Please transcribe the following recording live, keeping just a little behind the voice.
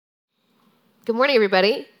Good morning,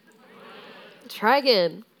 everybody. Try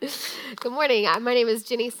again. Good morning. My name is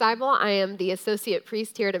Ginny Seibel. I am the Associate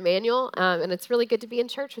Priest here at Emmanuel, and it's really good to be in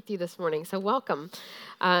church with you this morning, so welcome.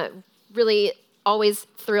 Really always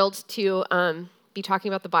thrilled to be talking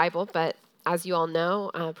about the Bible, but as you all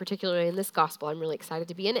know, particularly in this gospel, I'm really excited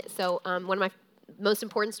to be in it. So one of my most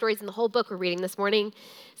important stories in the whole book we're reading this morning,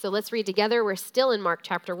 so let's read together. We're still in Mark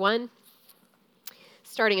chapter 1,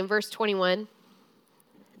 starting in verse 21.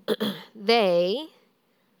 Who's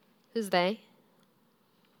they?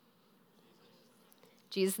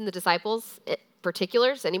 Jesus and the disciples,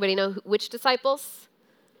 particulars. Anybody know which disciples?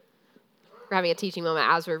 We're having a teaching moment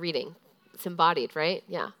as we're reading. It's embodied, right?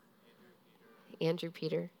 Yeah. Andrew,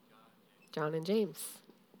 Peter, John, and James.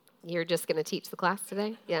 You're just going to teach the class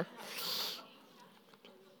today? Yeah.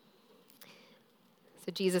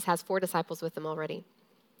 So Jesus has 4 disciples with him already.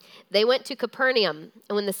 They went to Capernaum,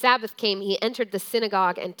 and when the Sabbath came, he entered the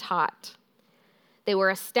synagogue and taught. They were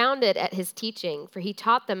astounded at his teaching, for he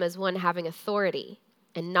taught them as one having authority,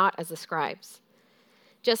 and not as the scribes.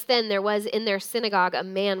 Just then there was in their synagogue a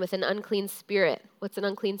man with an unclean spirit. What's an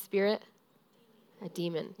unclean spirit? A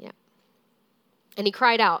demon, yeah. And he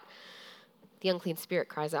cried out, the unclean spirit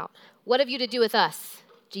cries out, "What have you to do with us,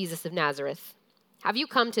 Jesus of Nazareth? Have you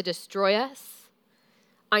come to destroy us?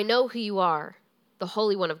 I know who you are, the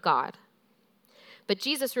Holy One of God." But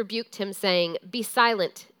Jesus rebuked him, saying, "Be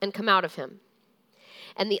silent and come out of him."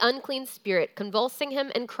 And the unclean spirit, convulsing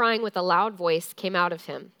him and crying with a loud voice, came out of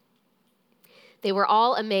him. They were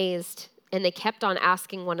all amazed, and they kept on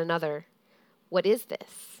asking one another, "What is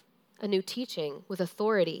this? A new teaching with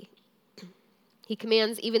authority. He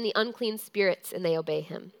commands even the unclean spirits, and they obey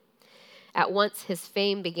him." At once his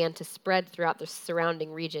fame began to spread throughout the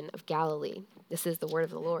surrounding region of Galilee. This is the word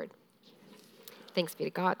of the Lord. Thanks be to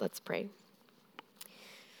God. Let's pray.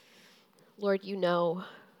 Lord, you know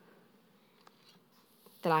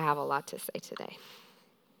that I have a lot to say today.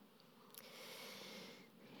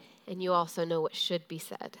 And you also know what should be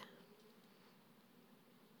said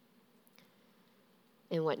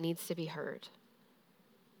and what needs to be heard.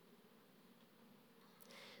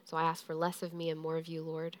 So I ask for less of me and more of you,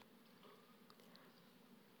 Lord.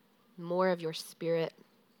 More of your Spirit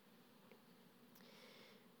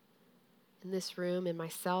in this room, in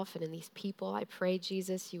myself, and in these people. I pray,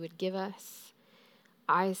 Jesus, you would give us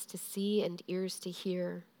eyes to see and ears to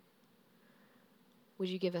hear. Would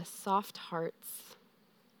you give us soft hearts,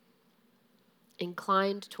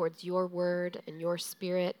 inclined towards your word and your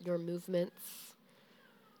spirit, your movements,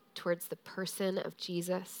 towards the person of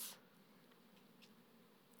Jesus.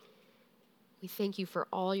 We thank you for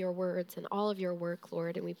all your words and all of your work,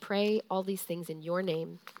 Lord, and we pray all these things in your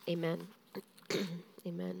name. Amen.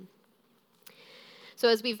 Amen. So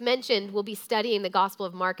as we've mentioned, we'll be studying the Gospel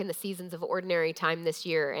of Mark in the seasons of ordinary time this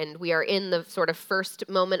year, and we are in the sort of first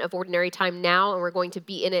moment of ordinary time now, and we're going to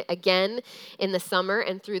be in it again in the summer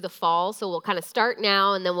and through the fall. So we'll kind of start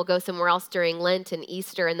now, and then we'll go somewhere else during Lent and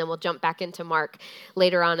Easter, and then we'll jump back into Mark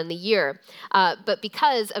later on in the year. But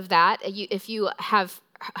because of that, if you have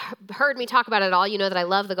heard me talk about it all, you know that I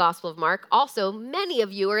love the Gospel of Mark. Also, many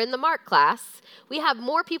of you are in the Mark class. We have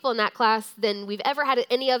more people in that class than we've ever had at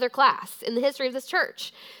any other class in the history of this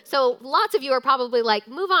church. So lots of you are probably like,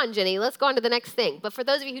 move on, Ginny, let's go on to the next thing. But for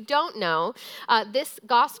those of you who don't know, this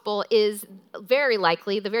gospel is very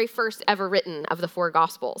likely the very first ever written of the 4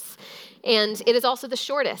 Gospels. And it is also the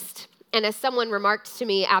shortest. And as someone remarked to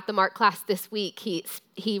me at the Mark class this week, he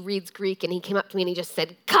reads Greek, and he came up to me and he just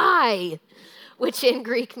said, "Kai," which in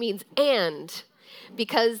Greek means "and,"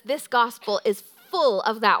 because this gospel is full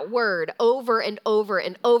of that word over and over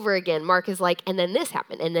and over again. Mark is like, and then this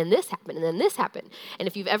happened, and then this happened, and then this happened. And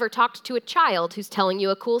if you've ever talked to a child who's telling you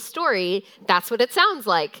a cool story, that's what it sounds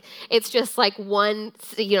like. It's just like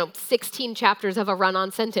 16 chapters of a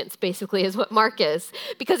run-on sentence, basically, is what Mark is,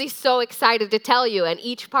 because he's so excited to tell you, and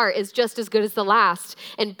each part is just as good as the last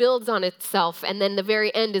and builds on itself. And then the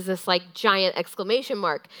very end is this like giant exclamation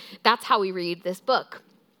mark. That's how we read this book.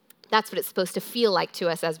 That's what it's supposed to feel like to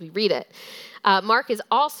us as we read it. Mark is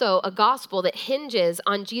also a gospel that hinges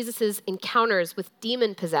on Jesus' encounters with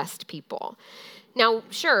demon-possessed people. Now,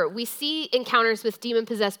 sure, we see encounters with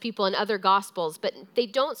demon-possessed people in other gospels, but they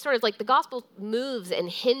don't sort of like, the gospel moves and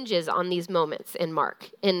hinges on these moments in Mark,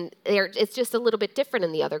 and it's just a little bit different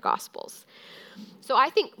in the other gospels. So I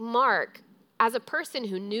think Mark, as a person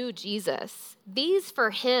who knew Jesus, these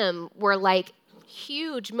for him were like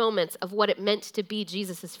huge moments of what it meant to be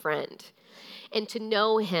Jesus' friend and to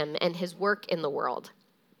know him and his work in the world.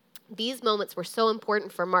 These moments were so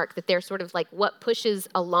important for Mark that they're sort of like what pushes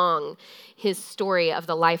along his story of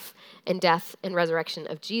the life and death and resurrection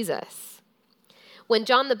of Jesus. When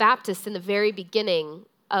John the Baptist in the very beginning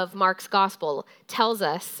of Mark's gospel tells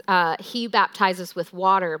us he baptizes with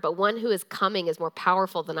water, but one who is coming is more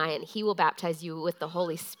powerful than I, and he will baptize you with the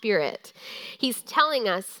Holy Spirit. He's telling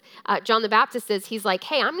us, John the Baptist says, he's like,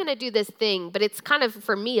 hey, I'm going to do this thing, but it's kind of,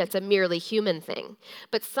 for me, it's a merely human thing.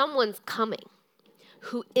 But someone's coming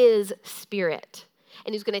who is spirit,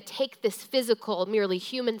 and he's going to take this physical, merely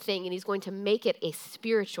human thing, and he's going to make it a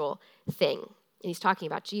spiritual thing. And he's talking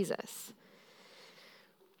about Jesus.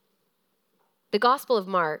 The Gospel of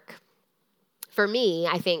Mark, for me,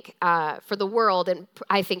 I think, for the world, and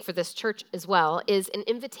I think for this church as well, is an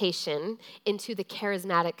invitation into the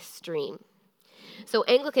charismatic stream. So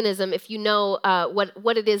Anglicanism, if you know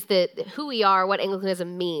what it is who we are, what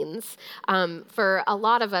Anglicanism means, for a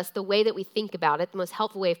lot of us, the way that we think about it, the most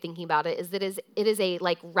helpful way of thinking about it is that it is a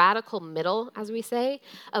like radical middle, as we say,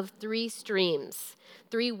 of three streams,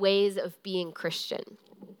 three ways of being Christian.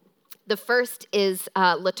 The first is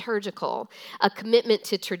liturgical, a commitment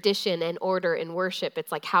to tradition and order in worship.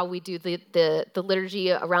 It's like how we do the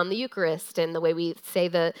liturgy around the Eucharist and the way we say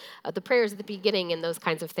the prayers at the beginning and those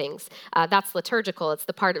kinds of things. That's liturgical. It's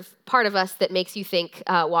the part of us that makes you think,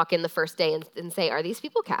 walk in the first day and say, are these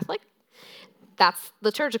people Catholic? That's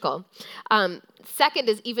liturgical. Second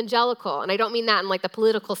is evangelical, and I don't mean that in like the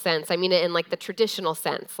political sense. I mean it in like the traditional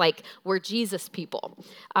sense, like we're Jesus people.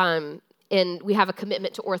 And we have a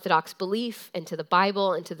commitment to Orthodox belief and to the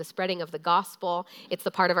Bible and to the spreading of the gospel. It's the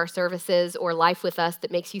part of our services or life with us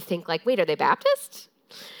that makes you think like, wait, are they Baptist?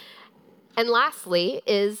 And lastly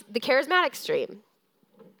is the charismatic stream,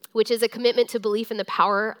 which is a commitment to belief in the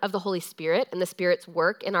power of the Holy Spirit and the Spirit's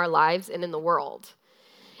work in our lives and in the world.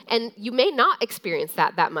 And you may not experience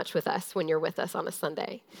that much with us when you're with us on a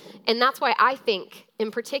Sunday. And that's why I think, in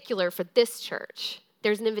particular for this church,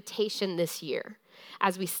 there's an invitation this year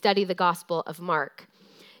as we study the Gospel of Mark,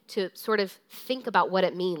 to sort of think about what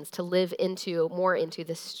it means to live more into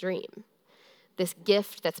this stream, this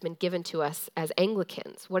gift that's been given to us as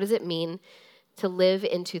Anglicans. What does it mean to live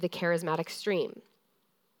into the charismatic stream?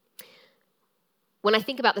 When I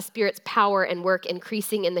think about the Spirit's power and work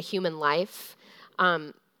increasing in the human life,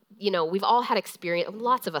 we've all had experience,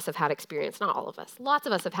 lots of us have had experience, not all of us, lots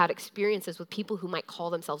of us have had experiences with people who might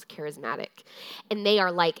call themselves charismatic. And they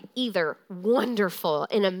are like either wonderful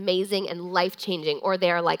and amazing and life-changing, or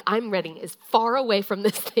they are like, I'm ready as far away from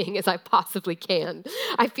this thing as I possibly can.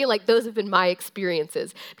 I feel like those have been my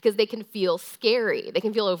experiences because they can feel scary. They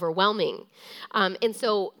can feel overwhelming. And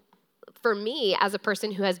so for me, as a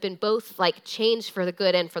person who has been both like changed for the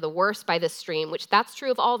good and for the worse by this stream, which that's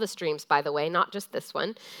true of all the streams, by the way, not just this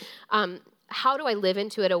one, how do I live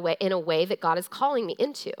into it in a way that God is calling me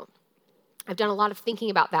into? I've done a lot of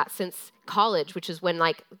thinking about that since college, which is when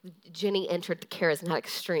like Ginny entered the charismatic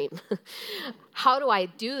stream. How do I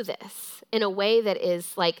do this in a way that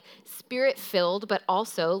is like Spirit-filled, but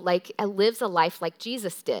also like lives a life like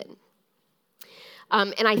Jesus did?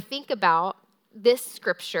 And I think about this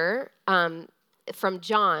scripture from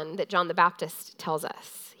John that John the Baptist tells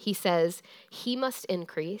us. He says, he must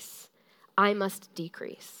increase, I must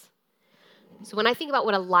decrease. So when I think about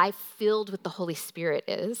what a life filled with the Holy Spirit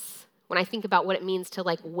is, when I think about what it means to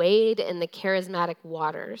like wade in the charismatic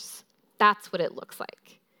waters, that's what it looks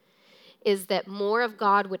like. Is that more of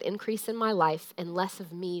God would increase in my life and less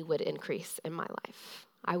of me would increase in my life.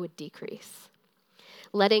 I would decrease.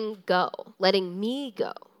 Letting me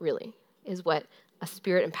go, really, is what a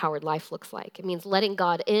Spirit-empowered life looks like. It means letting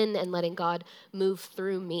God in and letting God move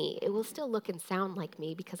through me. It will still look and sound like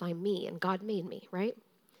me because I'm me and God made me, right?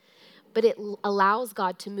 But it allows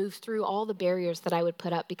God to move through all the barriers that I would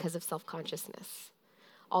put up because of self-consciousness,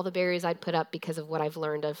 all the barriers I'd put up because of what I've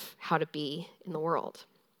learned of how to be in the world.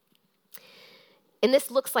 And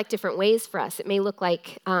this looks like different ways for us. It may look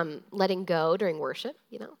like letting go during worship,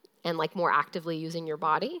 and like more actively using your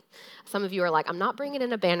body. Some of you are like, I'm not bringing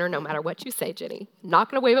in a banner no matter what you say, Ginny. I'm not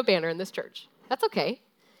going to wave a banner in this church. That's okay.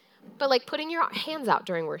 But like putting your hands out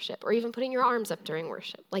during worship or even putting your arms up during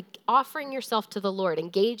worship, like offering yourself to the Lord,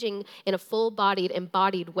 engaging in a full-bodied,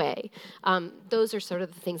 embodied way. Those are sort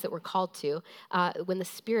of the things that we're called to when the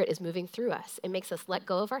Spirit is moving through us. It makes us let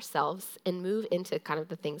go of ourselves and move into kind of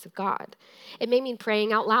the things of God. It may mean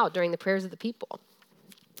praying out loud during the prayers of the people.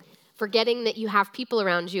 Forgetting that you have people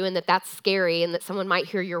around you and that that's scary and that someone might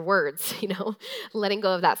hear your words, letting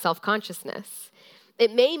go of that self-consciousness.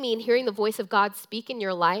 It may mean hearing the voice of God speak in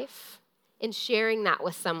your life and sharing that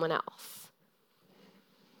with someone else.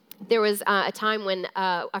 There was a time when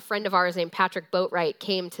a friend of ours named Patrick Boatwright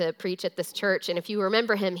came to preach at this church, and if you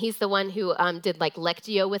remember him, he's the one who did like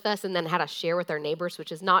Lectio with us and then had us share with our neighbors,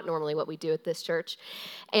 which is not normally what we do at this church.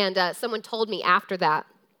 And someone told me after that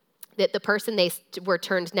that the person they were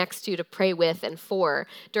turned next to pray with and for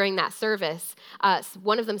during that service,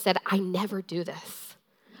 one of them said, I never do this.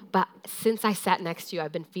 But since I sat next to you,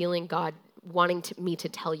 I've been feeling God wanting me to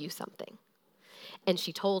tell you something. And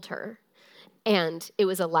she told her. And it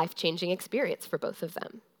was a life-changing experience for both of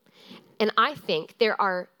them. And I think there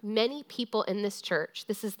are many people in this church,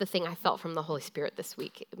 this is the thing I felt from the Holy Spirit this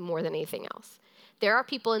week more than anything else. There are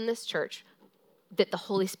people in this church that the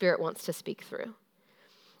Holy Spirit wants to speak through.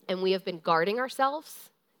 And we have been guarding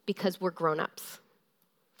ourselves because we're grown-ups.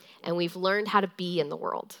 And we've learned how to be in the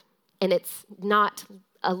world. And it's not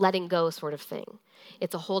a letting go sort of thing.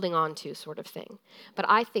 It's a holding on to sort of thing. But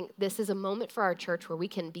I think this is a moment for our church where we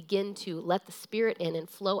can begin to let the Spirit in and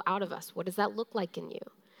flow out of us. What does that look like in you?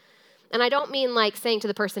 And I don't mean like saying to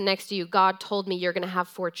the person next to you, God told me you're going to have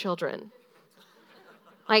 4 children.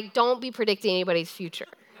 Like, don't be predicting anybody's future.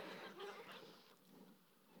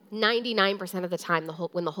 99% of the time,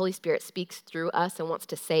 when the Holy Spirit speaks through us and wants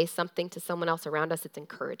to say something to someone else around us, it's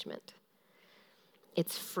encouragement.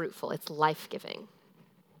 It's fruitful. It's life-giving.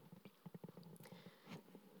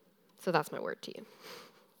 So that's my word to you.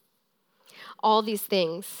 All these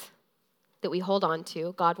things that we hold on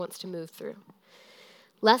to, God wants to move through.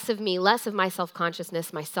 Less of me, less of my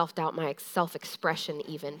self-consciousness, my self-doubt, my self-expression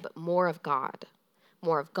even, but more of God.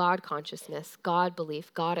 More of God consciousness, God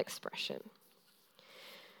belief, God expression.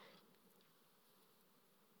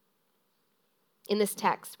 In this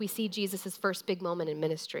text, we see Jesus' first big moment in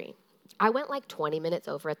ministry. I went like 20 minutes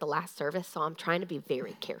over at the last service, so I'm trying to be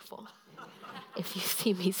very careful. If you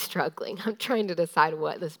see me struggling, I'm trying to decide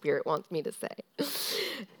what the Spirit wants me to say.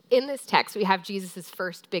 In this text, we have Jesus'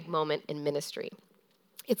 first big moment in ministry.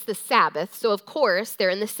 It's the Sabbath, so of course, they're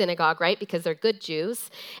in the synagogue, right, because they're good Jews,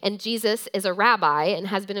 and Jesus is a rabbi and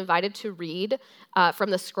has been invited to read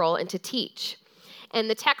from the scroll and to teach. And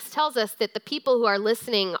the text tells us that the people who are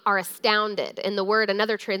listening are astounded. And the word,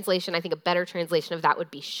 another translation, I think a better translation of that would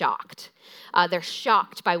be shocked. They're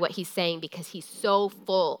shocked by what he's saying because he's so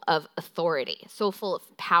full of authority, so full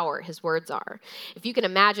of power, his words are. If you can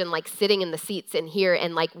imagine like sitting in the seats in here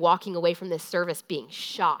and like walking away from this service being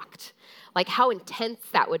shocked, like how intense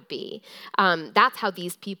that would be. That's how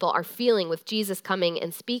these people are feeling with Jesus coming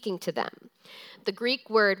and speaking to them. The Greek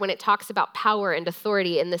word, when it talks about power and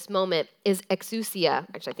authority in this moment, is exousia.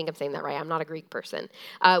 Actually, I think I'm saying that right. I'm not a Greek person,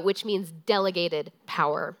 which means delegated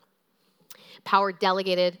power. Power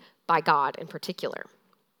delegated by God in particular.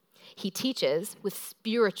 He teaches with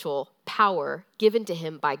spiritual power given to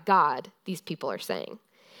him by God, these people are saying.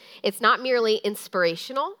 It's not merely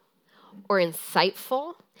inspirational or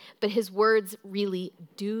insightful, but his words really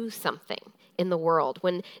do something in the world.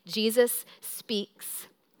 When Jesus speaks,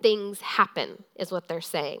 things happen, is what they're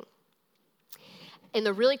saying. And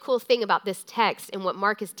the really cool thing about this text and what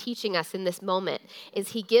Mark is teaching us in this moment is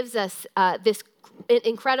he gives us this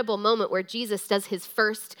incredible moment where Jesus does his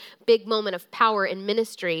first big moment of power in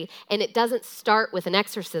ministry, and it doesn't start with an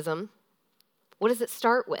exorcism. What does it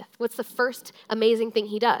start with? What's the first amazing thing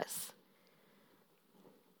he does?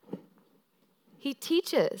 He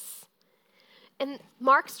teaches. And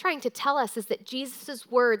Mark's trying to tell us is that Jesus'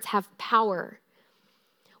 words have power.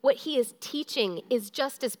 What he is teaching is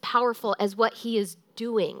just as powerful as what he is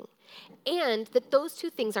doing. And that those two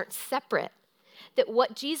things aren't separate. That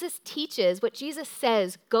what Jesus teaches, what Jesus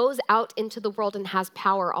says, goes out into the world and has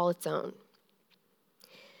power all its own.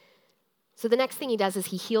 So the next thing he does is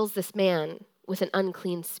he heals this man with an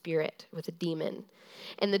unclean spirit, with a demon.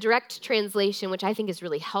 And the direct translation, which I think is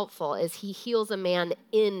really helpful, is he heals a man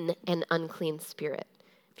in an unclean spirit.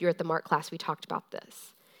 If you're at the Mark class, we talked about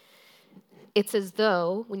this. It's as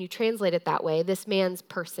though, when you translate it that way, this man's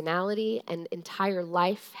personality and entire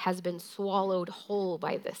life has been swallowed whole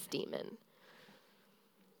by this demon.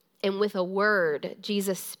 And with a word,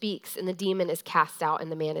 Jesus speaks and the demon is cast out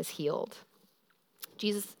and the man is healed.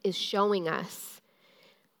 Jesus is showing us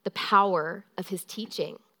the power of his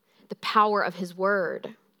teaching, the power of his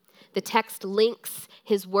word. The text links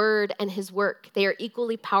his word and his work. They are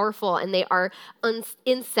equally powerful and they are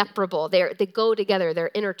inseparable. They go together. They're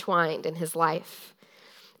intertwined in his life.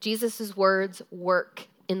 Jesus' words work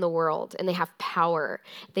in the world and they have power.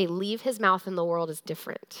 They leave his mouth and the world is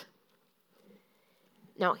different.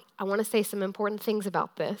 Now, I want to say some important things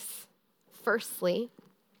about this. Firstly,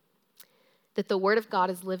 that the word of God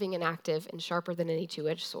is living and active and sharper than any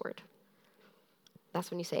two-edged sword. That's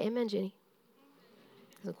when you say, amen, Ginny.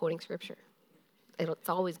 I'm quoting scripture. It's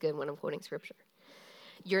always good when I'm quoting scripture.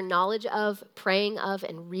 Your knowledge of, praying of,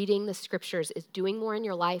 and reading the scriptures is doing more in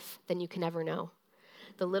your life than you can ever know.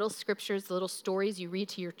 The little scriptures, the little stories you read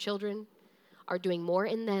to your children are doing more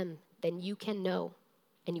in them than you can know.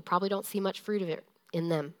 And you probably don't see much fruit of it in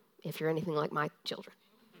them if you're anything like my children.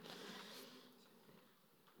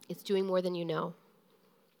 It's doing more than you know.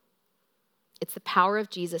 It's the power of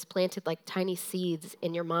Jesus planted like tiny seeds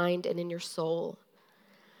in your mind and in your soul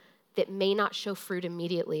that may not show fruit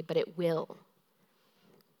immediately, but it will.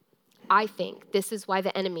 I think this is why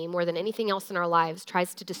the enemy, more than anything else in our lives,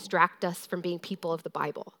 tries to distract us from being people of the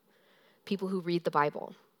Bible, people who read the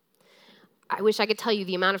Bible. I wish I could tell you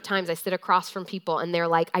the amount of times I sit across from people and they're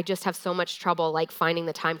like, I just have so much trouble like finding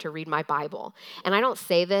the time to read my Bible. And I don't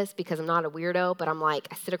say this because I'm not a weirdo, but I'm like,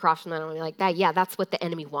 I sit across from them and I'm like, that's what the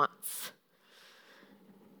enemy wants.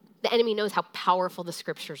 The enemy knows how powerful the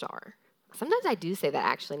scriptures are. Sometimes I do say that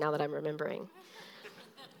actually, now that I'm remembering.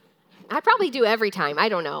 I probably do every time, I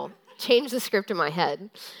don't know. Change the script in my head.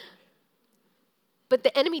 But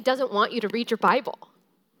the enemy doesn't want you to read your Bible.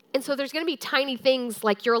 And so there's going to be tiny things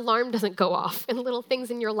like your alarm doesn't go off and little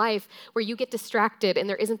things in your life where you get distracted and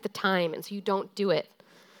there isn't the time and so you don't do it.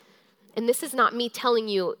 And this is not me telling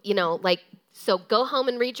you, so go home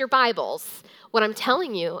and read your Bibles. What I'm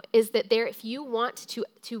telling you is that if you want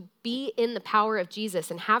to be in the power of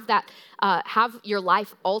Jesus and have your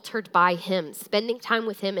life altered by him, spending time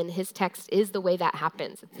with him and his text is the way that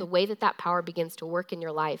happens. It's the way that power begins to work in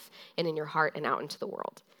your life and in your heart and out into the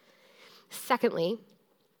world. Secondly,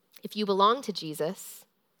 if you belong to Jesus,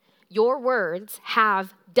 your words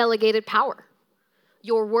have delegated power.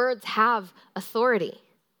 Your words have authority.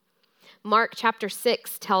 Mark chapter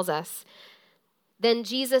 6 tells us, then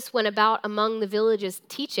Jesus went about among the villages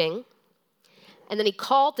teaching, and then he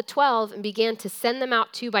called the 12 and began to send them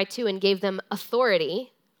out 2 by 2 and gave them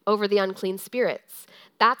authority over the unclean spirits.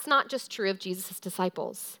 That's not just true of Jesus'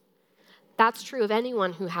 disciples. That's true of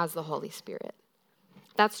anyone who has the Holy Spirit.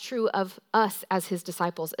 That's true of us as his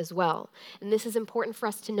disciples as well. And this is important for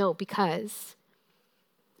us to know because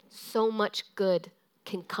so much good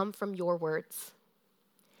can come from your words.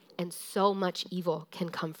 And so much evil can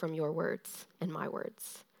come from your words and my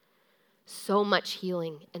words. So much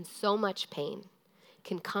healing and so much pain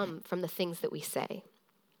can come from the things that we say.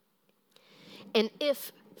 And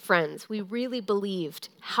if, friends, we really believed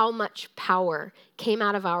how much power came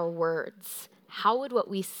out of our words, how would what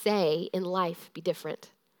we say in life be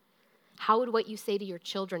different? How would what you say to your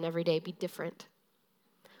children every day be different?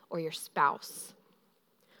 Or your spouse,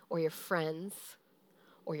 or your friends,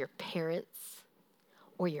 or your parents,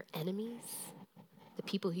 or your enemies, the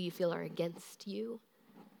people who you feel are against you?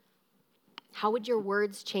 How would your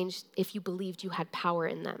words change if you believed you had power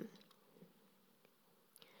in them?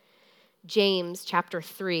 James chapter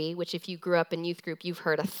 3, which if you grew up in youth group, you've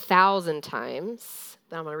heard 1,000 times,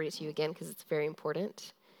 but I'm going to read it to you again because it's very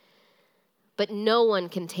important. But no one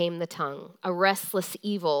can tame the tongue, a restless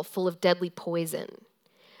evil full of deadly poison.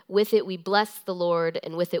 With it we bless the Lord,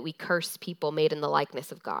 and with it we curse people made in the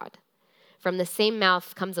likeness of God. From the same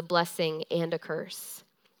mouth comes a blessing and a curse.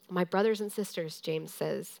 My brothers and sisters, James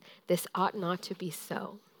says, this ought not to be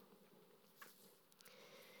so.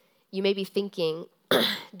 You may be thinking,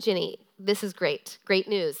 Ginny, this is great. Great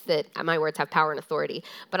news that my words have power and authority.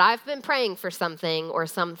 But I've been praying for something or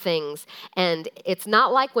some things, and it's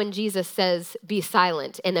not like when Jesus says, be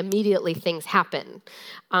silent, and immediately things happen.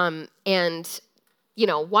 Why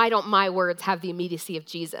don't my words have the immediacy of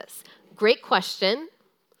Jesus? Great question.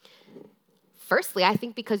 Firstly, I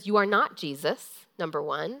think because you are not Jesus, number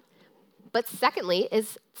one. But secondly,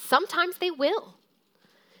 is sometimes they will.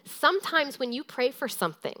 Sometimes when you pray for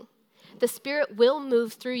something, the Spirit will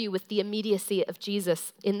move through you with the immediacy of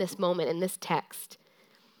Jesus in this moment, in this text.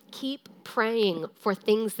 Keep praying for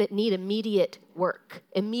things that need immediate work,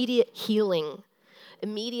 immediate healing,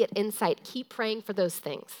 immediate insight. Keep praying for those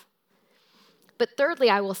things. But thirdly,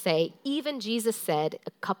 I will say, even Jesus said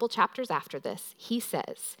a couple chapters after this, he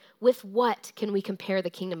says, with what can we compare the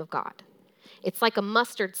kingdom of God? It's like a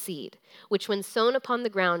mustard seed, which when sown upon the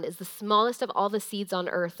ground is the smallest of all the seeds on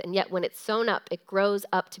earth, and yet when it's sown up, it grows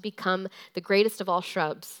up to become the greatest of all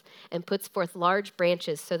shrubs and puts forth large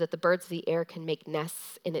branches so that the birds of the air can make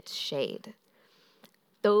nests in its shade.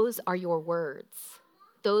 Those are your words.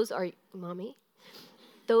 Those are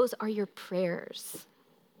your prayers.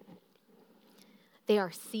 They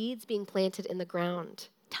are seeds being planted in the ground,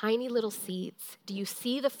 tiny little seeds. Do you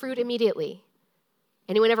see the fruit immediately?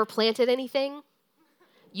 Anyone ever planted anything?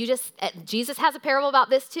 Jesus has a parable about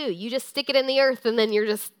this too. You just stick it in the earth and then you're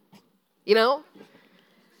just,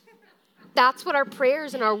 That's what our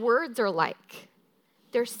prayers and our words are like.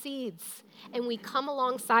 They're seeds. And we come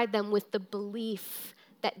alongside them with the belief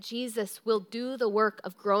that Jesus will do the work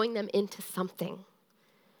of growing them into something.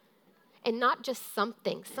 And not just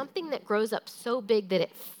something that grows up so big that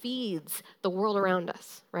it feeds the world around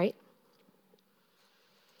us, right?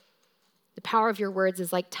 The power of your words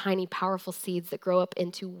is like tiny, powerful seeds that grow up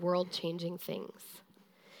into world-changing things.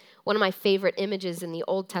 One of my favorite images in the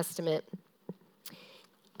Old Testament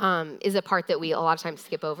is a part that we a lot of times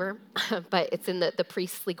skip over, but it's in the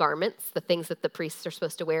priestly garments, the things that the priests are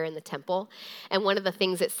supposed to wear in the temple. And one of the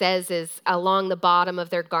things it says is along the bottom of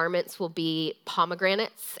their garments will be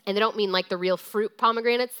pomegranates. And they don't mean like the real fruit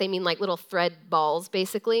pomegranates. They mean like little thread balls,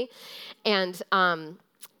 basically.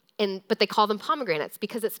 But they call them pomegranates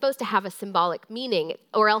because it's supposed to have a symbolic meaning,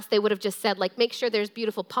 or else they would have just said, like, make sure there's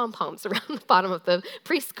beautiful pom-poms around the bottom of the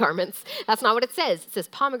priest's garments. That's not what it says. It says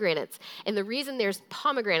pomegranates. And the reason there's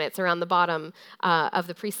pomegranates around the bottom of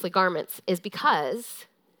the priestly garments is because,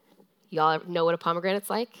 y'all know what a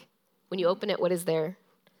pomegranate's like? When you open it, what is there?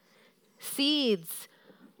 Seeds.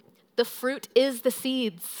 The fruit is the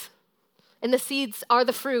seeds, and the seeds are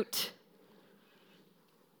the fruit.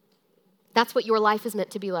 That's what your life is meant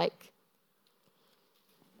to be like.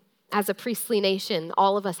 As a priestly nation,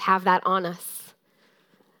 all of us have that on us.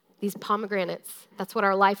 These pomegranates, that's what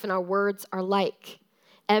our life and our words are like.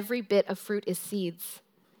 Every bit of fruit is seeds.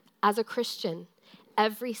 As a Christian,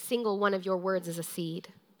 every single one of your words is a seed.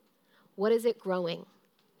 What is it growing?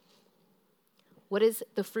 What is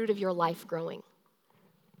the fruit of your life growing?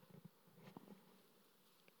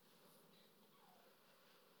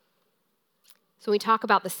 So when we talk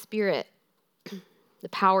about the Spirit, the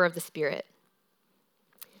power of the Spirit,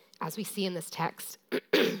 as we see in this text,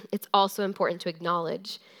 it's also important to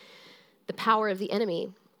acknowledge the power of the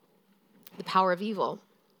enemy, the power of evil.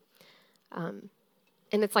 And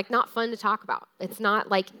it's like not fun to talk about. It's not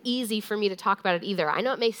like easy for me to talk about it either. I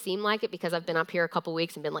know it may seem like it because I've been up here a couple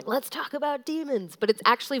weeks and been like, let's talk about demons, but it's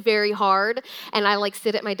actually very hard. And I like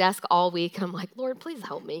sit at my desk all week and I'm like, Lord, please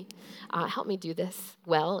help me. Help me do this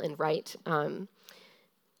well and right.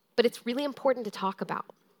 But it's really important to talk about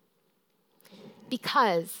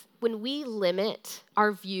because when we limit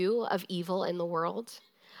our view of evil in the world,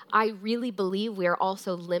 I really believe we are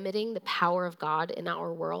also limiting the power of God in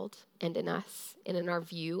our world and in us and in our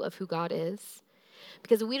view of who God is.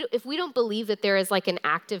 Because if we don't believe that there is like an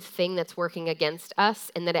active thing that's working against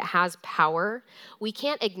us and that it has power, we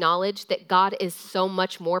can't acknowledge that God is so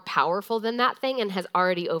much more powerful than that thing and has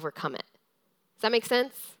already overcome it. Does that make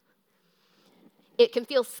sense? It can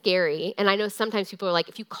feel scary, and I know sometimes people are like,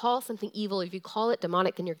 if you call something evil, if you call it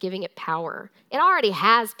demonic, then you're giving it power. It already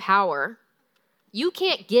has power. You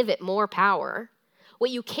can't give it more power.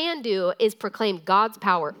 What you can do is proclaim God's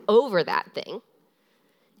power over that thing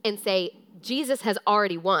and say, Jesus has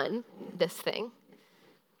already won this thing.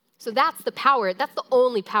 So that's the power, that's the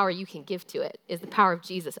only power you can give to it, is the power of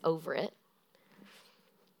Jesus over it.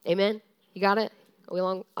 Amen? You got it? Are we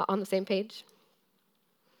on the same page?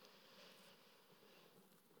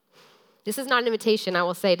 This is not an invitation, I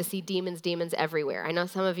will say, to see demons everywhere. I know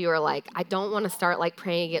some of you are like, I don't want to start like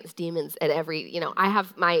praying against demons at every, I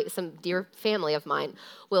have some dear family of mine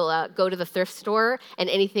will go to the thrift store and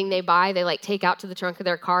anything they buy, they like take out to the trunk of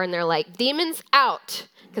their car and they're like, demons out,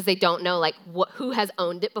 because they don't know like who has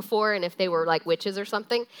owned it before and if they were like witches or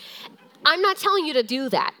something. I'm not telling you to do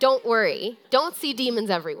that. Don't worry. Don't see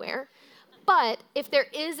demons everywhere. But if there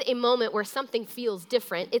is a moment where something feels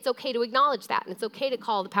different, it's okay to acknowledge that, and it's okay to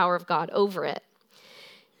call the power of God over it.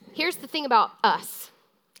 Here's the thing about us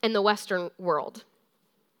and the Western world.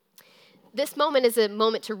 This moment is a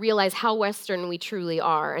moment to realize how Western we truly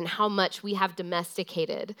are and how much we have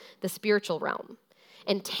domesticated the spiritual realm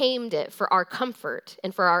and tamed it for our comfort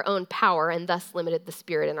and for our own power and thus limited the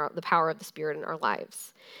Spirit and the power of the Spirit in our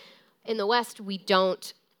lives. In the West, we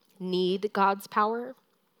don't need God's power,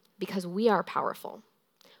 because we are powerful.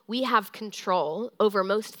 We have control over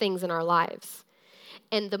most things in our lives.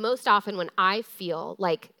 And the most often when I feel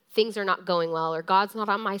like things are not going well or God's not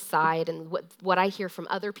on my side, and what I hear from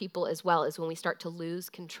other people as well is when we start to lose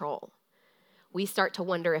control. We start to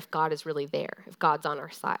wonder if God is really there, if God's on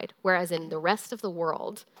our side. Whereas in the rest of the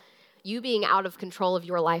world, you being out of control of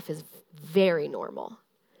your life is very normal.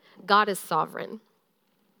 God is sovereign.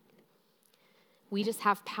 We just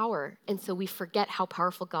have power, and so we forget how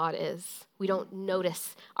powerful God is. We don't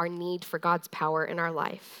notice our need for God's power in our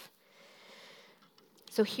life.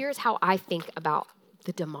 So here's how I think about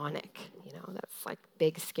the demonic. That's like a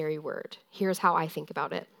big, scary word. Here's how I think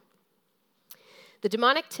about it. The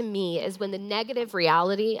demonic to me is when the negative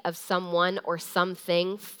reality of someone or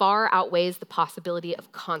something far outweighs the possibility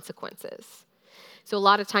of consequences. So a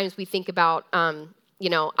lot of times we think about,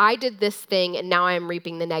 I did this thing and now I am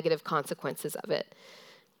reaping the negative consequences of it.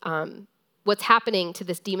 What's happening to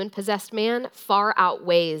this demon-possessed man far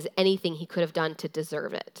outweighs anything he could have done to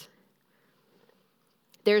deserve it.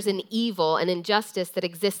 There's an evil, an injustice that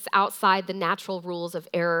exists outside the natural rules of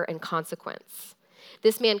error and consequence.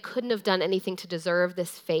 This man couldn't have done anything to deserve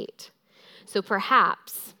this fate. So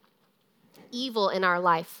perhaps evil in our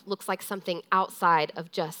life looks like something outside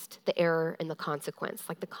of just the error and the consequence,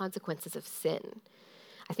 like the consequences of sin.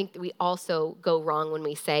 I think that we also go wrong when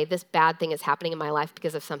we say, this bad thing is happening in my life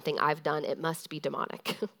because of something I've done. It must be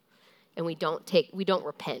demonic. And we don't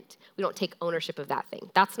repent. We don't take ownership of that thing.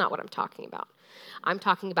 That's not what I'm talking about. I'm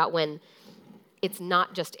talking about when it's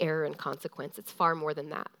not just error and consequence. It's far more than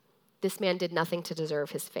that. This man did nothing to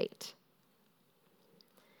deserve his fate.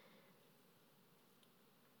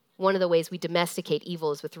 One of the ways we domesticate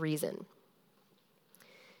evil is with reason.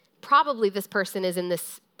 Probably this person is in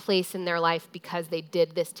this place in their life because they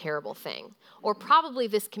did this terrible thing. Or probably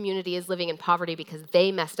this community is living in poverty because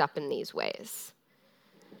they messed up in these ways.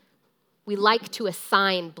 We like to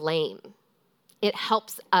assign blame. It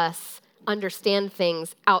helps us understand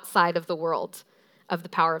things outside of the world of the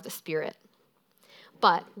power of the Spirit.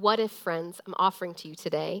 But what if, friends, I'm offering to you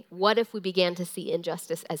today, what if we began to see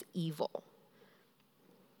injustice as evil?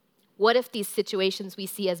 What if these situations we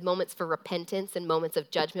see as moments for repentance and moments of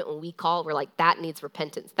judgment when we're like, that needs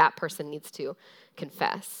repentance, that person needs to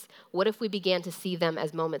confess? What if we began to see them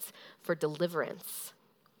as moments for deliverance?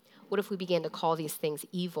 What if we began to call these things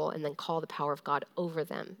evil and then call the power of God over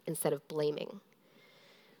them instead of blaming?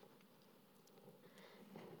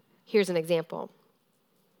 Here's an example.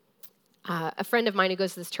 A friend of mine who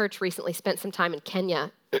goes to this church recently spent some time in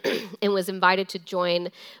Kenya and was invited to join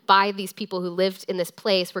by these people who lived in this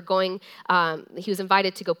place. He was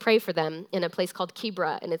invited to go pray for them in a place called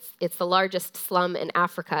Kibra, and it's the largest slum in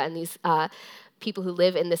Africa. And these people who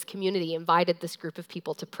live in this community invited this group of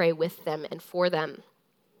people to pray with them and for them.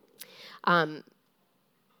 Our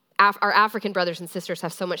African brothers and sisters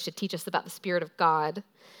have so much to teach us about the Spirit of God.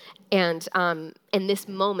 And this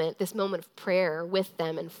moment of prayer with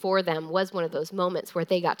them and for them was one of those moments where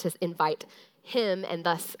they got to invite him and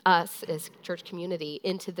thus us as church community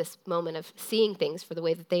into this moment of seeing things for the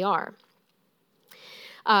way that they are.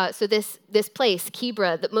 So this place,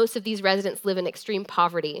 Kibra, that most of these residents live in extreme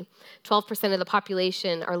poverty. 12% of the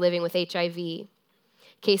population are living with HIV.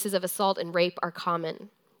 Cases of assault and rape are common.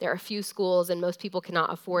 There are few schools, and most people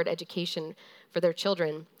cannot afford education for their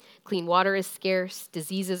children. Clean water is scarce,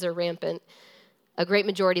 diseases are rampant. A great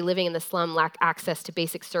majority living in the slum lack access to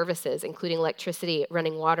basic services, including electricity,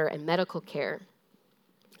 running water, and medical care.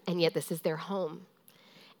 And yet this is their home.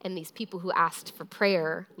 And these people who asked for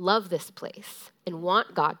prayer love this place and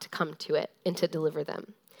want God to come to it and to deliver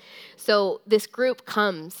them. So this group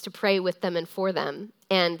comes to pray with them and for them.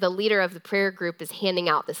 And the leader of the prayer group is handing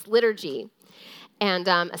out this liturgy and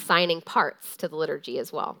assigning parts to the liturgy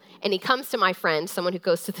as well. And he comes to my friend, someone who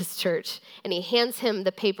goes to this church, and he hands him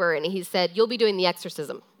the paper, and he said, "You'll be doing the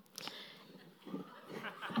exorcism."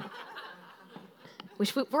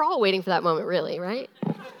 Which we're all waiting for that moment, really, right?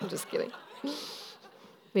 I'm just kidding.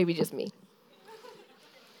 Maybe just me.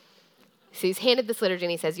 So he's handed this liturgy,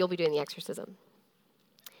 and he says, "You'll be doing the exorcism."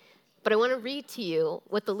 But I want to read to you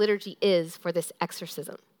what the liturgy is for this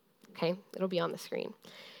exorcism, okay? It'll be on the screen.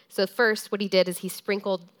 So first, what he did is he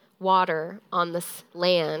sprinkled water on this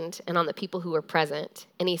land and on the people who were present.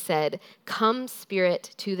 And he said, "Come,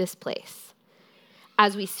 Spirit, to this place.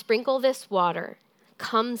 As we sprinkle this water,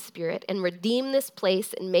 come, Spirit, and redeem this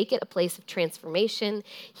place and make it a place of transformation,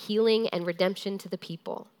 healing, and redemption to the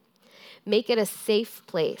people. Make it a safe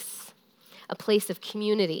place, a place of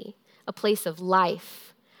community, a place of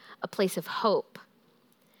life, a place of hope.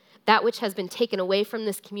 That which has been taken away from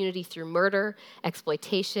this community through murder,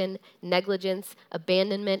 exploitation, negligence,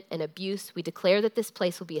 abandonment, and abuse, we declare that this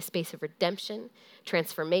place will be a space of redemption,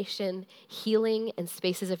 transformation, healing, and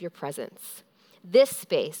spaces of your presence. This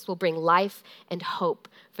space will bring life and hope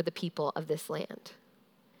for the people of this land."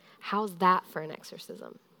 How's that for an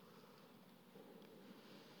exorcism?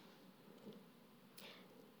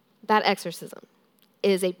 That exorcism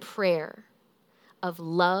is a prayer of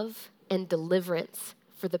love and deliverance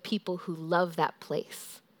for the people who love that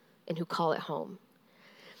place and who call it home.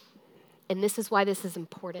 And this is why this is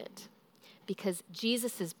important, because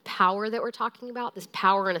Jesus' power that we're talking about, this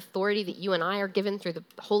power and authority that you and I are given through the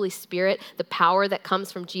Holy Spirit, the power that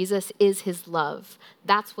comes from Jesus is his love.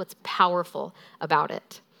 That's what's powerful about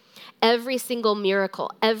it. Every single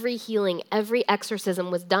miracle, every healing, every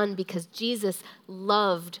exorcism was done because Jesus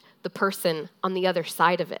loved the person on the other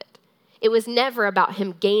side of it. It was never about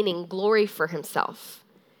him gaining glory for himself.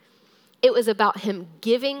 It was about him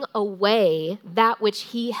giving away that which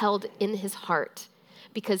he held in his heart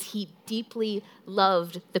because he deeply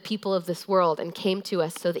loved the people of this world and came to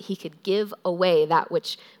us so that he could give away that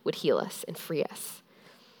which would heal us and free us.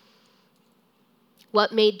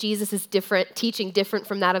 What made Jesus' teaching different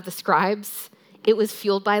from that of the scribes? It was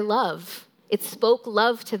fueled by love. It spoke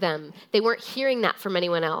love to them. They weren't hearing that from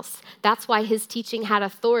anyone else. That's why his teaching had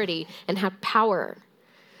authority and had power.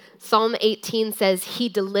 Psalm 18 says, he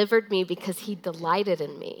delivered me because he delighted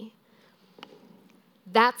in me.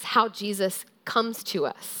 That's how Jesus comes to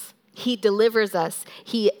us. He delivers us.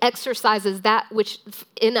 He exercises that which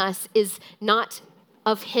in us is not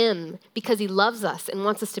of him because he loves us and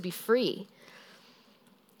wants us to be free.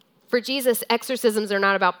 For Jesus, exorcisms are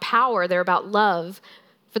not about power, they're about love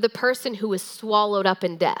for the person who was swallowed up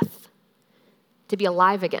in death to be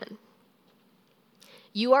alive again.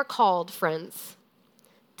 You are called, friends,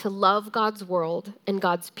 to love God's world and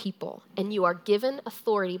God's people, and you are given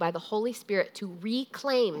authority by the Holy Spirit to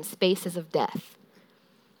reclaim spaces of death.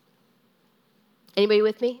 Anybody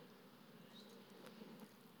with me?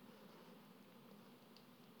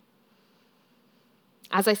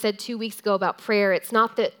 As I said 2 weeks ago about prayer, it's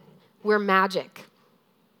not that we're magic.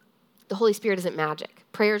 The Holy Spirit isn't magic.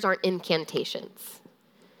 Prayers aren't incantations.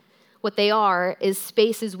 What they are is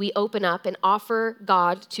spaces we open up and offer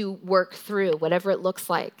God to work through, whatever it looks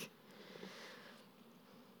like.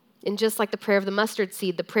 And just like the prayer of the mustard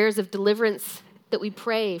seed, the prayers of deliverance that we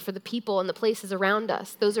pray for the people and the places around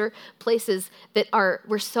us, those are places that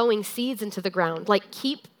we're sowing seeds into the ground. Like,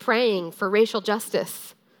 keep praying for racial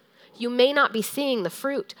justice. You may not be seeing the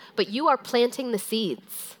fruit, but you are planting the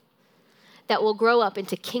seeds that will grow up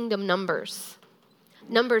into kingdom numbers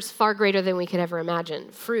far greater than we could ever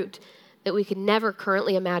imagine, fruit that we could never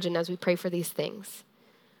currently imagine as we pray for these things.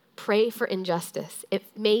 Pray for injustice. It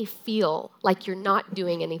may feel like you're not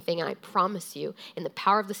doing anything, and I promise you, in the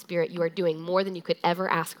power of the Spirit, you are doing more than you could ever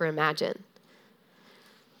ask or imagine.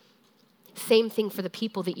 Same thing for the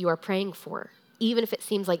people that you are praying for. Even if it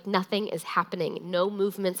seems like nothing is happening, no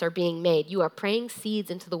movements are being made, you are praying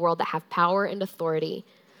seeds into the world that have power and authority.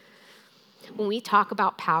 When we talk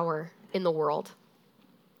about power in the world,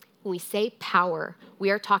 when we say power,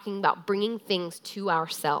 we are talking about bringing things to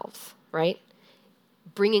ourselves, right?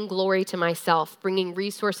 Bringing glory to myself, bringing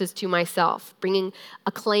resources to myself, bringing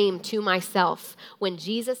acclaim to myself. When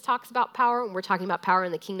Jesus talks about power, when we're talking about power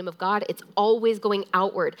in the kingdom of God, it's always going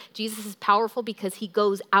outward. Jesus is powerful because he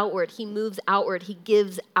goes outward, he moves outward, he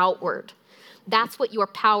gives outward. That's what your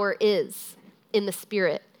power is in the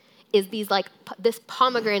Spirit, is this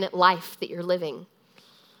pomegranate life that you're living.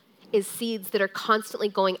 Is seeds that are constantly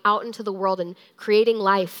going out into the world and creating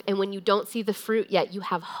life. And when you don't see the fruit yet, you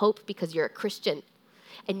have hope because you're a Christian.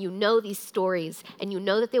 And you know these stories, and you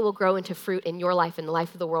know that they will grow into fruit in your life and the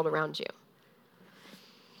life of the world around you.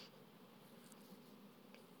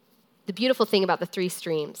 The beautiful thing about the three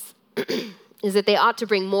streams is that they ought to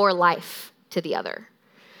bring more life to the other.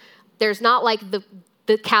 There's not like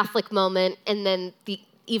the Catholic moment and then the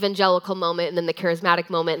evangelical moment and then the charismatic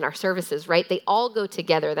moment in our services, right? They all go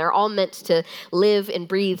together. They're all meant to live and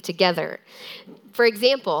breathe together. For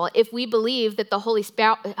example, if we believe that the Holy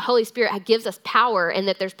Spirit gives us power and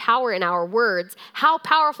that there's power in our words, how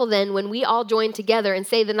powerful then when we all join together and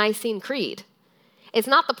say the Nicene Creed? It's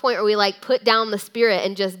not the point where we put down the Spirit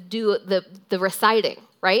and just do the reciting,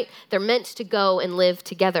 right? They're meant to go and live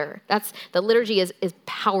together. The liturgy is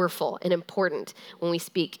powerful and important when we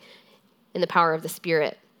speak in the power of the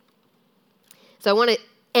Spirit. So I want to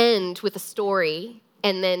end with a story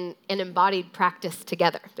and then an embodied practice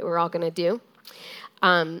together that we're all going to do.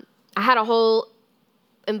 I had a whole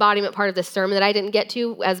embodiment part of this sermon that I didn't get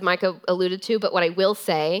to, as Micah alluded to, but what I will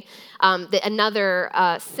say, that another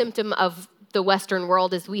symptom of the Western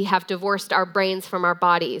world is we have divorced our brains from our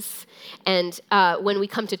bodies. And when we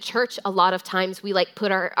come to church, a lot of times we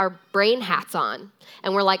put our brain hats on.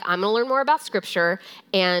 And we're like, I'm going to learn more about Scripture,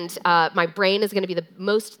 and my brain is going to be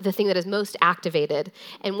the thing that is most activated.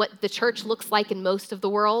 And what the church looks like in most of the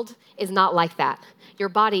world is not like that. Your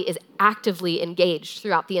body is actively engaged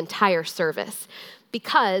throughout the entire service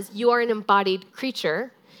because you are an embodied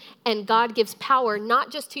creature, and God gives power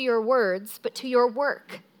not just to your words, but to your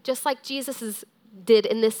work, just like Jesus did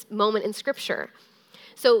in this moment in Scripture.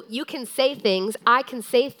 So you can say things, I can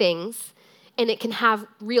say things, and it can have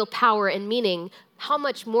real power and meaning. How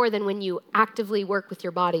much more than when you actively work with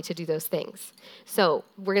your body to do those things? So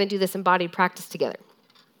we're going to do this embodied practice together.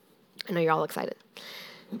 I know you're all excited.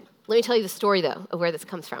 Let me tell you the story, though, of where this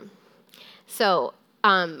comes from. So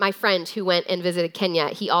my friend who went and visited Kenya,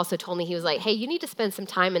 he also told me, he was like, hey, you need to spend some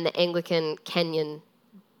time in the Anglican Kenyan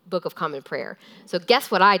Book of Common Prayer. So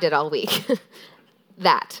guess what I did all week?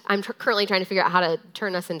 that. I'm currently trying to figure out how to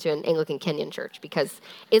turn us into an Anglican Kenyan church because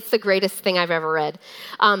it's the greatest thing I've ever read.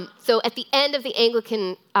 So at the end of the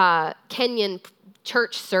Anglican Kenyan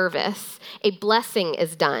church service, a blessing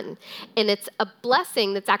is done. And it's a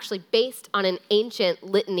blessing that's actually based on an ancient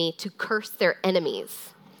litany to curse their enemies.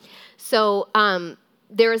 So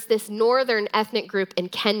there was this northern ethnic group in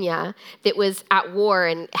Kenya that was at war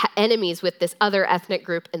and enemies with this other ethnic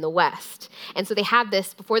group in the west. And so they had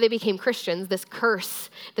this, before they became Christians, this curse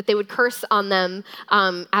that they would curse on them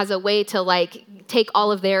as a way to like take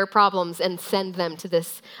all of their problems and send them to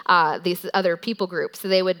these other people groups. So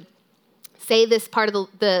they would say this part of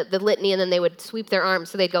the litany, and then they would sweep their arms.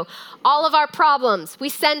 So they'd go, all of our problems, we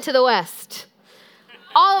send to the west.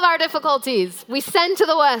 All of our difficulties, we send to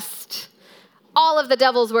the west. All of the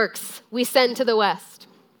devil's works, we send to the west.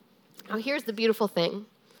 Now here's the beautiful thing.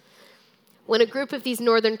 When a group of these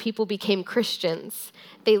northern people became Christians,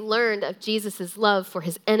 they learned of Jesus' love for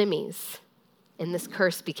his enemies, and this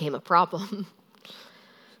curse became a problem.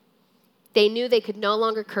 They knew they could no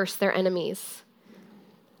longer curse their enemies.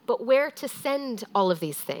 But where to send all of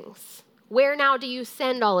these things? Where now do you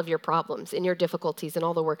send all of your problems and your difficulties and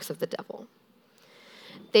all the works of the devil?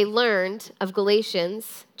 They learned of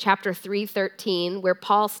Galatians chapter 3:13, where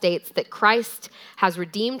Paul states that Christ has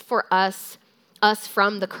redeemed for us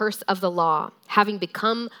from the curse of the law, having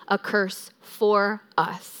become a curse for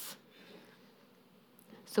us.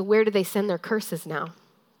 So where do they send their curses now?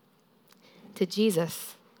 To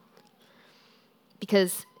Jesus.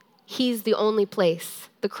 Because he's the only place.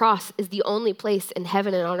 The cross is the only place in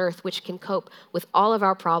heaven and on earth which can cope with all of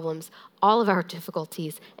our problems, all of our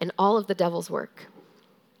difficulties, and all of the devil's work.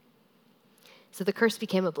 So the curse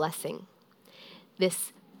became a blessing.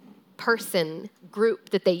 This person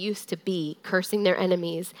group that they used to be, cursing their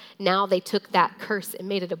enemies, now they took that curse and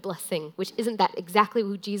made it a blessing, which isn't that exactly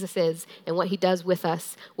who Jesus is and what he does with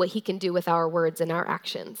us, what he can do with our words and our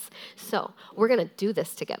actions. So we're going to do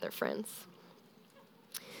this together, friends.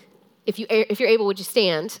 If you're able, would you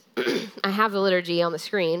stand? I have the liturgy on the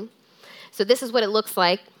screen. So this is what it looks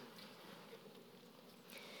like.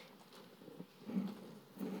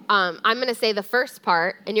 I'm going to say the first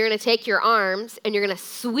part, and you're going to take your arms, and you're going to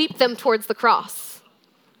sweep them towards the cross,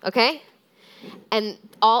 okay? And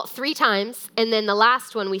all 3 times, and then the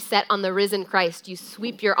last one we set on the risen Christ. You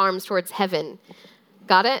sweep your arms towards heaven.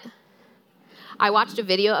 Got it? I watched a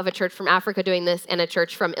video of a church from Africa doing this and a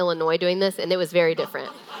church from Illinois doing this, and it was very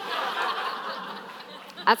different.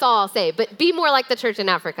 That's all I'll say, but be more like the church in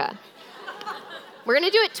Africa. We're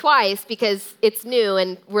going to do it twice because it's new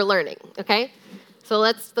and we're learning, okay? So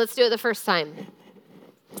let's do it the first time.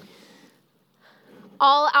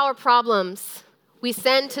 All our problems we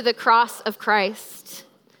send to the cross of Christ.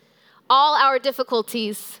 All our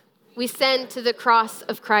difficulties we send to the cross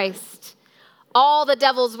of Christ. All the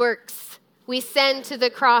devil's works we send to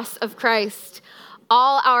the cross of Christ.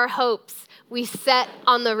 All our hopes we set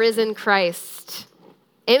on the risen Christ.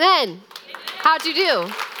 Amen. Amen. How'd you do?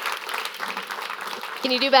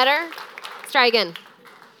 Can you do better? Let's try again.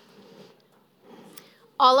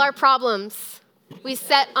 All our problems we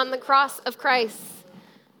set on the cross of Christ.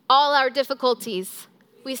 All our difficulties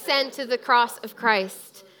we send to the cross of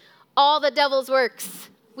Christ. All the devil's works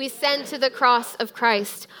we send to the cross of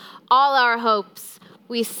Christ. All our hopes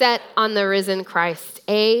we set on the risen Christ.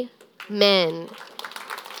 Amen.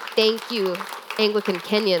 Thank you, Anglican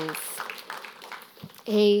Kenyans.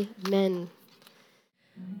 Amen.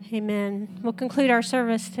 Amen. We'll conclude our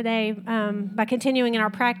service today by continuing in our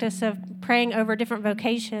practice of praying over different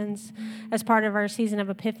vocations as part of our season of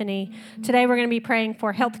Epiphany. Today we're going to be praying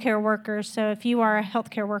for healthcare workers. So if you are a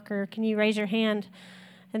healthcare worker, can you raise your hand?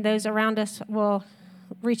 And those around us will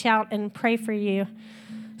reach out and pray for you.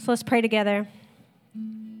 So let's pray together.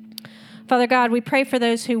 Father God, we pray for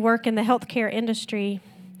those who work in the healthcare industry.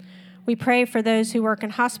 We pray for those who work in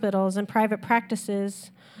hospitals and private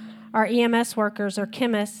practices, our EMS workers, our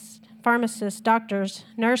chemists, pharmacists, doctors,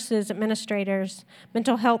 nurses, administrators,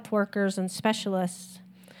 mental health workers, and specialists.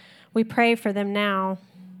 We pray for them now.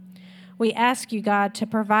 We ask you, God, to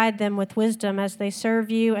provide them with wisdom as they serve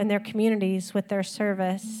you and their communities with their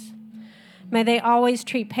service. May they always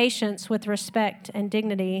treat patients with respect and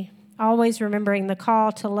dignity, always remembering the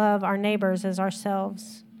call to love our neighbors as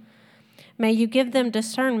ourselves. May you give them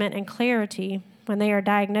discernment and clarity when they are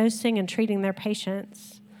diagnosing and treating their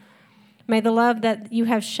patients. May the love that you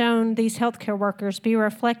have shown these healthcare workers be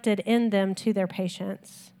reflected in them to their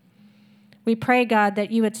patients. We pray, God, that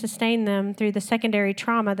you would sustain them through the secondary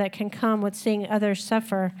trauma that can come with seeing others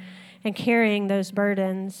suffer and carrying those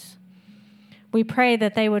burdens. We pray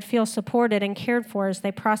that they would feel supported and cared for as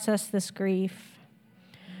they process this grief.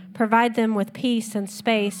 Provide them with peace and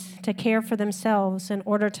space to care for themselves in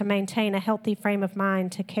order to maintain a healthy frame of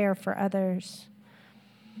mind to care for others.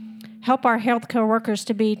 Help our healthcare workers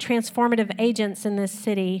to be transformative agents in this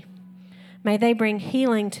city. May they bring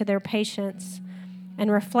healing to their patients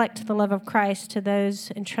and reflect the love of Christ to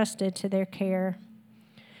those entrusted to their care.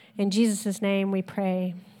 In Jesus' name we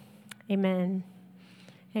pray. Amen.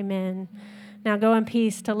 Amen. Now go in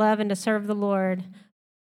peace to love and to serve the Lord.